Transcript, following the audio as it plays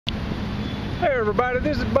Hey everybody,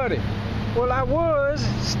 this is Buddy. Well, I was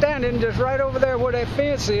standing just right over there where that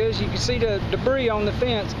fence is. You can see the debris on the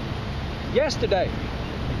fence yesterday.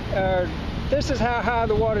 This is how high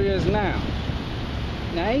the water is now.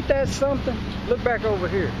 Now ain't that something? Look back over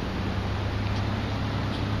here.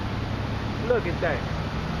 Look at that.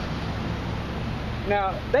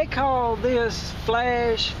 Now they call this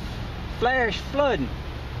flash flooding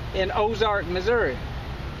in Ozark, Missouri.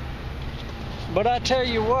 But I tell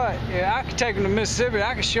you what, yeah, I could take them to Mississippi.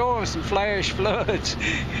 I could show them some flash floods,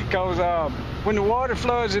 because when the water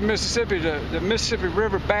floods in Mississippi, the Mississippi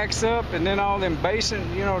River backs up, and then all them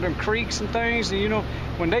basins, you know, them creeks and things, and you know,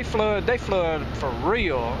 when they flood for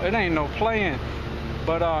real. It ain't no playing.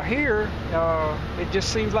 But here, it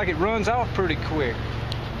just seems like it runs off pretty quick.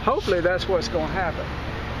 Hopefully that's what's going to happen.